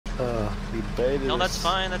We baited No, us. that's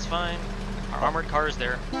fine, that's fine. Our armored car is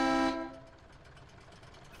there.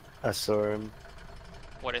 I saw him.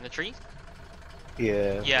 What, in the tree?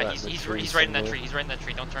 Yeah. Yeah, right he's in the tree right in that somewhere. tree, he's right in that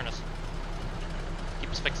tree, don't turn us.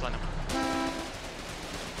 Keep us fixed on him.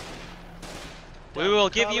 We will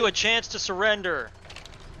give you a chance to surrender.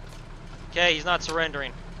 Okay, he's not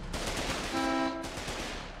surrendering.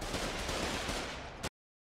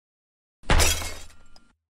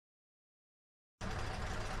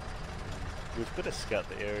 We've got to scout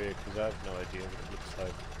the area because I have no idea what it looks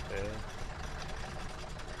like there.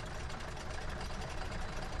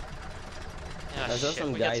 Ah, I saw shit,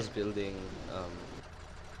 some we got guys building.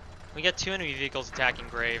 We got 2 enemy vehicles attacking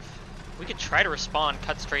Grave. We could try to respawn,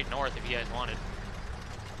 cut straight north if you guys wanted.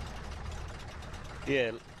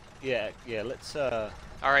 Yeah. Let's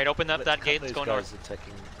Alright, open up that gate, let's go north.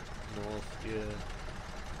 Attacking north. Yeah.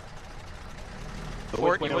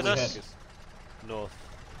 Fort, you with us? North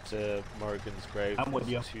to Morrigan's Grave. I'm with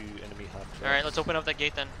you. 2 enemy half tracks. Alright, let's open up that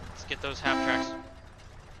gate then. Let's get those half tracks.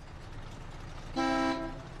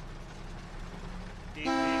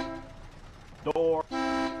 Door.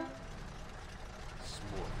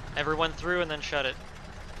 Everyone through and then shut it.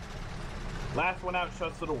 Last one out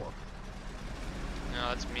shuts the door. No,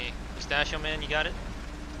 that's me. Pistachio Man, you got it?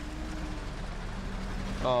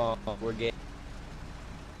 Oh, we're gay.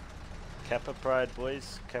 Kappa Pride,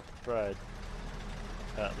 boys. Kappa Pride.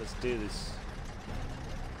 Let's do this.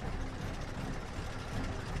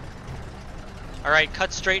 Alright,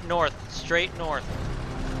 cut straight north. Straight north.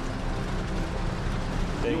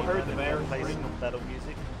 There You heard the in bear that place scream. of battle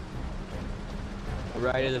music.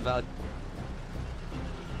 Right at the valley.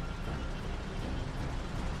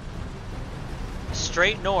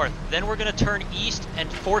 Straight north. Then we're gonna turn east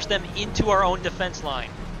and force them into our own defense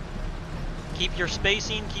line. Keep your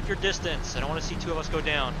spacing, keep your distance. I don't want to see 2 of us go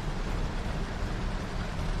down.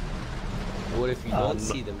 What if you don't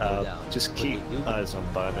see them go down? Just What do keep you do? eyes on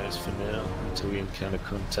binos for now until we encounter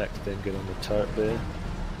contact, then get on the turret there.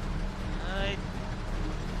 I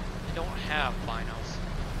don't have binos.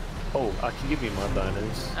 Oh, I can give you my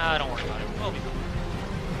binos. Don't worry about it. We'll be fine.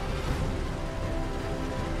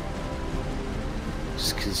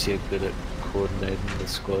 Just because you're good at coordinating the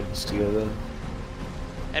squads together.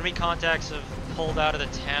 Enemy contacts have pulled out of the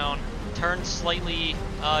town. Turn slightly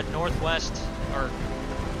northwest, or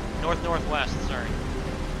north-northwest, sorry.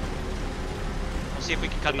 We'll see if we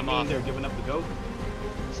can cut them off. They're giving up the ghost.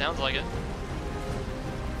 Sounds like it.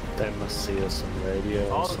 They must see us on radio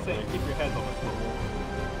or All the something. same, keep your heads on the swivel.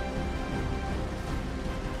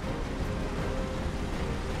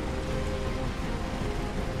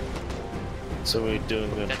 So we're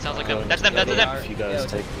doing the... That sounds like going that's them, that's together them. If you guys Yeah.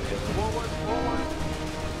 take together. Forward, forward.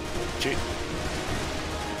 Shoot.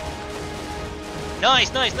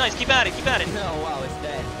 Nice, nice, nice. Keep at it, keep at it. No, wow, it's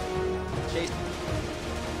dead. Chase.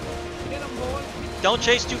 Get him, boys. Don't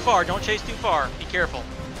chase too far, don't chase too far. Be careful.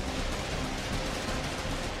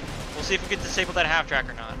 We'll see if we can disable that half track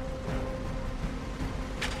or not.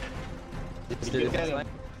 It's the defense line.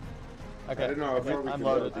 Okay. I don't know if I'm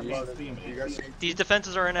loaded. I'm loaded. You guys see? These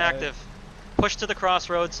defenses are inactive. Push to the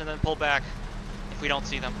crossroads and then pull back if we don't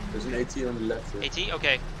see them. There's an AT on the left here. AT?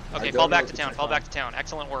 Okay. Okay, don't fall know back if to it's town, a fall back con. to town.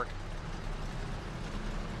 Excellent work.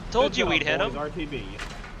 Told you we'd hit him. RTB.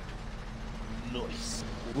 Nice.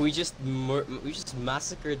 We just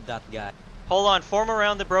massacred that guy. Hold on, form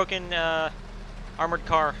around the broken armored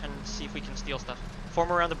car and see if we can steal stuff.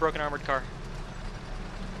 Form around the broken armored car.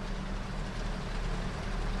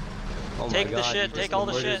 Oh my Take the God, shit, you take all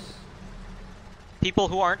the just shit. People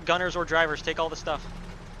who aren't gunners or drivers, take all the stuff.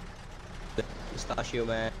 Pistachio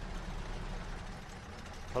Man.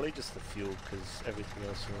 Probably just the fuel, because everything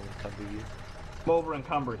else will encumber you. I'm over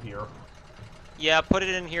encumbered here. Yeah, put it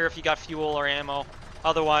in here if you got fuel or ammo.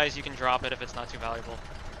 Otherwise, you can drop it if it's not too valuable.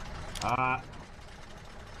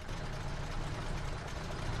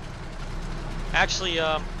 Actually,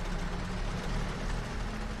 hold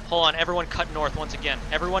on, everyone cut north once again.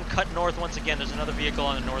 Everyone cut north once again. There's another vehicle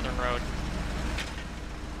on the northern road.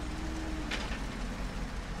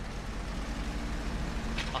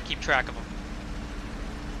 I'll keep track of them.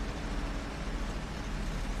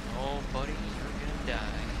 Oh, buddy, you're gonna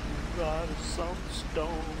die. Ride some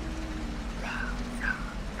stone.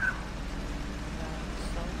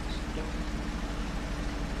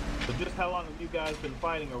 So just how long have you guys been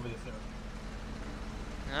fighting over this area?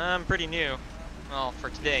 I'm pretty new. Well, for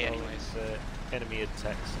today, Oh, anyways. it's, enemy attacks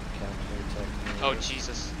and counter-attacking. Oh,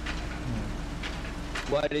 Jesus.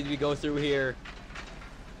 Why did we go through here?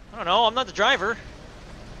 I don't know, I'm not the driver.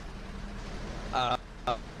 Oh,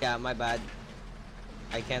 yeah, my bad.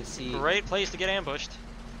 I can't see. Great place to get ambushed.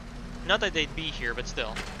 Not that they'd be here, but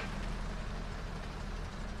still.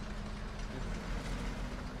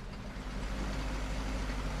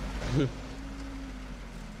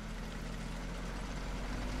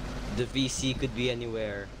 The VC could be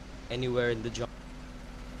anywhere in the job.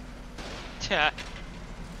 Yeah.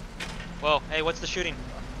 Whoa, hey, what's the shooting?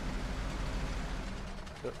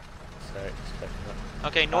 Oh, sorry, it's backing up.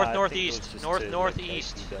 Okay, I think it northeast, was just north to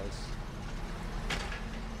northeast. locate you guys.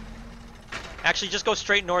 Actually, just go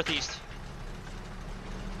straight northeast.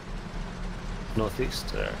 Northeast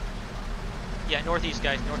there. Yeah, northeast,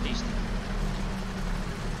 guys, northeast.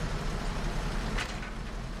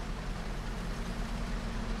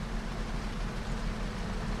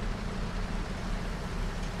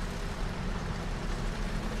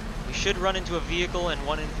 We should run into a vehicle and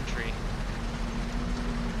 1 infantry.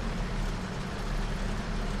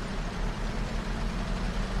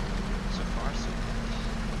 So far, so good.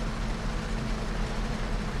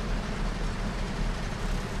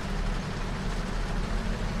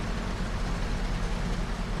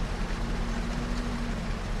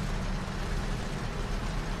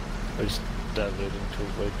 I just diverted to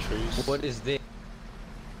avoid trees. What is this?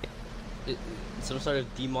 Some sort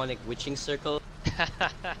of demonic witching circle?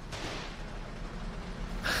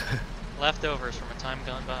 Leftovers from a time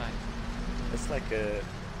gone by. It's like a...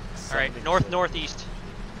 Alright, northeast.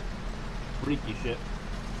 Freaky shit.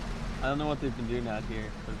 I don't know what they've been doing out here,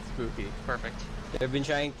 but it's spooky. Perfect. They've been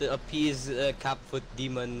trying to appease Capfoot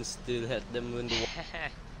demons to let them win the war.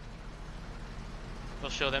 We'll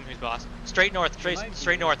show them who's boss. Straight north,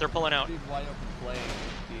 straight north, they're pulling out. Wide open play.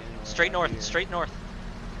 Straight north, straight north.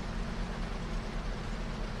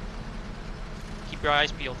 Keep your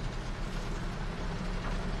eyes peeled.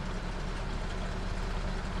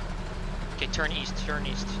 Okay, turn east, turn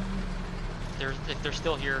east. If they're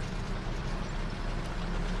still here.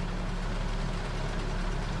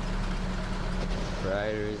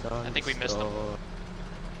 Riders on I think we missed them.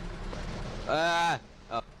 Ah!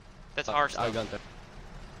 Oh, That's our our stuff. gun.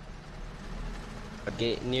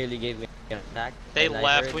 Okay, nearly gave me an attack. They and I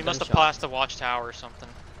left, heard we must have gunshots. passed the watchtower or something.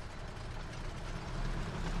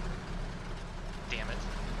 Damn it.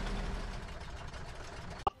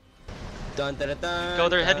 Dun, dun, dun, dun, Go,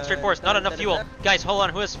 they're heading straight for us. Not dun, enough dun, fuel. dun, Guys, hold on,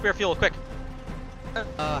 who has spare fuel? Quick. dun.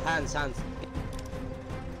 Hands.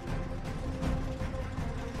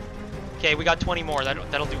 Okay, we got 20 more.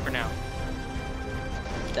 That'll do for now.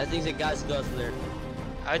 That thing's a gas guzzler.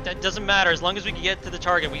 That doesn't matter. As long as we can get to the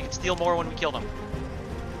target, we can steal more when we kill them.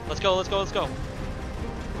 Let's go, let's go, let's go.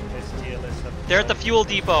 STLS up They're at the fuel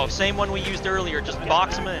depot. Same one we used earlier. Just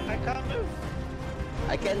box them in. I can't move.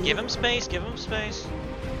 I can Give him space, give him space.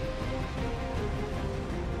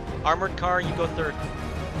 Armored car, you go third.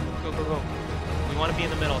 Go, go, go. We want to be in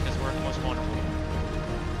the middle because we're the most vulnerable.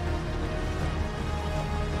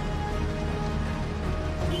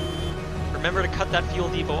 Remember to cut that fuel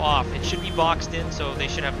depot off. It should be boxed in, so they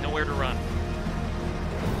should have nowhere to run.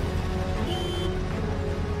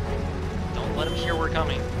 Don't let them hear we're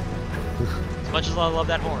coming. As much as I love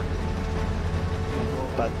that horn.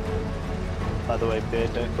 But by the way, Bear,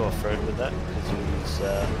 don't go off-road with that because you lose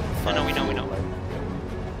No, we know, we know. like,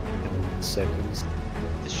 in seconds.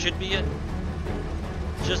 This should be it.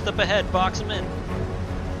 Just up ahead, box them in.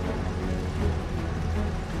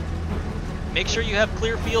 Make sure you have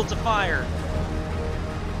clear fields of fire.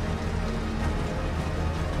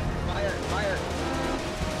 Fire.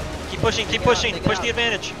 Keep pushing, keep Take it out, pushing. take it Push out. the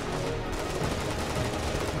advantage.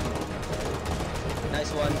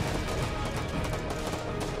 Nice one.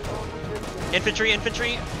 Infantry,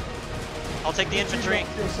 infantry. I'll take the infantry.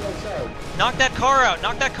 Knock that car out,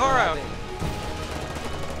 knock that car out.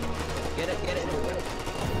 Get it.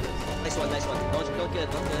 Nice one. Don't kill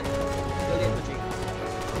it. Kill the infantry.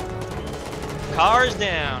 Cars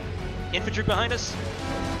down. Infantry behind us.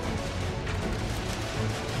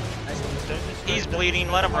 Nice one. Don't just He's run bleeding,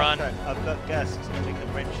 the let him run. half-track. I've got gas, so we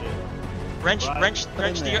can wrench it. Wrench Right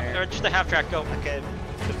the half track, go. Okay,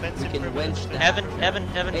 defensive We can perimeter. wrench the Evan,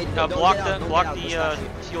 Hey, don't block get out, don't block get out, the we're stuck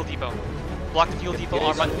here. fuel depot. Block the fuel depot.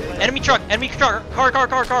 get On it, run. Enemy car,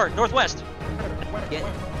 car, northwest. Get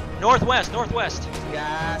Northwest.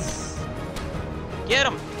 gas. Get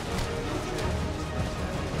him.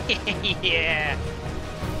 Yeah.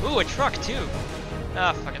 Ooh, a truck too.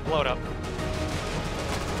 Ah, fucking blow it up.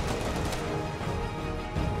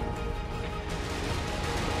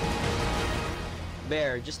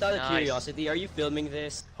 Bear, just out of Nice. curiosity, are you filming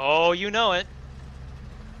this? Oh, you know it.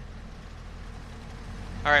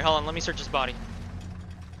 Alright, hold on, let me search his body.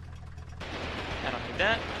 I don't need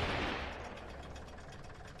that.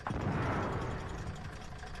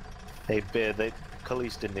 Hey, Bear, they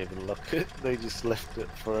collies didn't even look. They just left it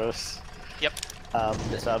for us. Yep.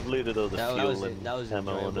 So I've looted all the fuel and that was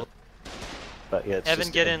ammo on enjoyable. it. But yeah, it's Evan,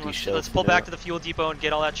 just get in. empty Let's shelf pull now. back to the fuel depot and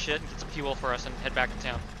get all that shit and get some fuel for us and head back to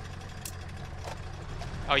town.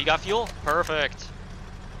 Oh, you got fuel? Perfect.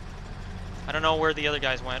 I don't know where the other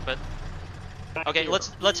guys went, but okay.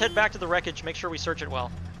 Let's head back to the wreckage. Make sure we search it well.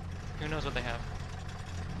 Who knows what they have?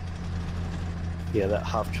 Yeah, that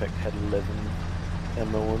half track had 11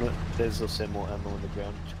 ammo on it. There's also more ammo on the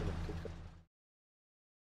ground.